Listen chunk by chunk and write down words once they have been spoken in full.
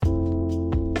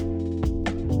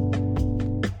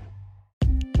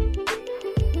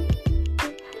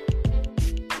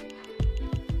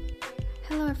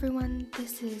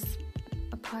This is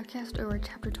a podcast over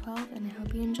Chapter 12, and I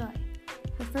hope you enjoy.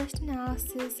 The first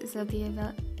analysis is of the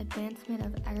advancement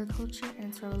of agriculture and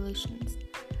its revolutions.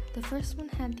 The first one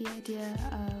had the idea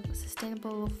of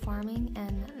sustainable farming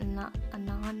and a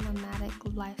non-nomadic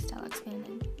lifestyle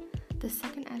expanding. The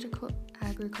second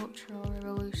agricultural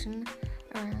revolution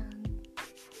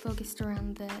focused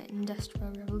around the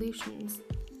industrial revolutions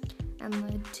and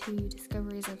led to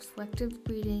discoveries of selective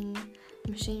breeding,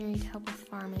 machinery to help with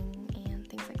farming, and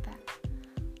things like that.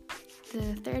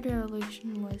 The third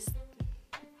revolution was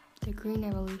the Green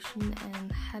Revolution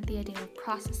and had the idea of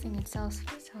processing and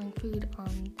selling food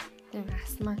on the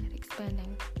mass market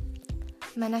expanding.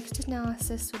 My next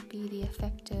analysis would be the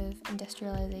effect of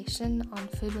industrialization on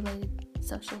food-related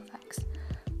social effects.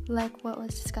 Like what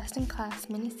was discussed in class,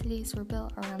 many cities were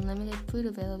built around limited food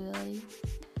availability,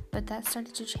 but that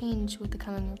started to change with the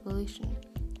coming revolution.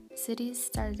 Cities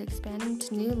started expanding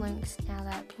to new lengths now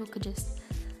that people could just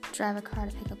drive a car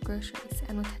to pick up groceries,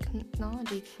 and with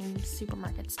technology came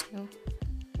supermarkets too.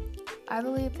 I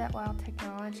believe that while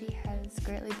technology has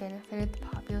greatly benefited the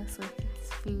populace with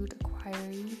its food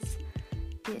inquiries,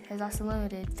 it has also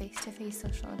limited face-to-face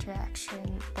social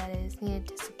interaction that is needed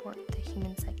to support the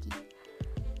human psyche.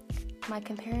 My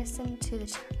comparison to the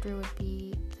chapter would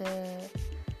be the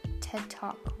TED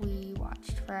Talk we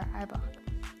watched for our iBook.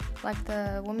 Like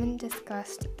the woman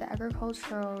discussed, the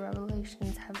agricultural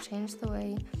revolutions have changed the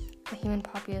way the human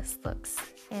populace looks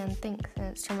and thinks in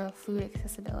its terms of food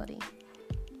accessibility.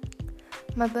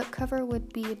 My book cover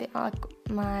would be a bit like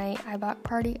my iBook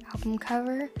Party album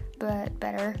cover, but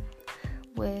better,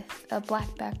 with a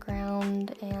black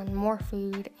background and more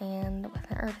food and with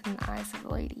an earth in the eyes of the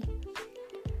lady.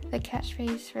 The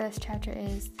catchphrase for this chapter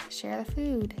is, share the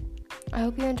food. I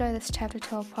hope you enjoy this Chapter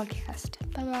 12 podcast.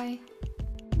 Bye-bye.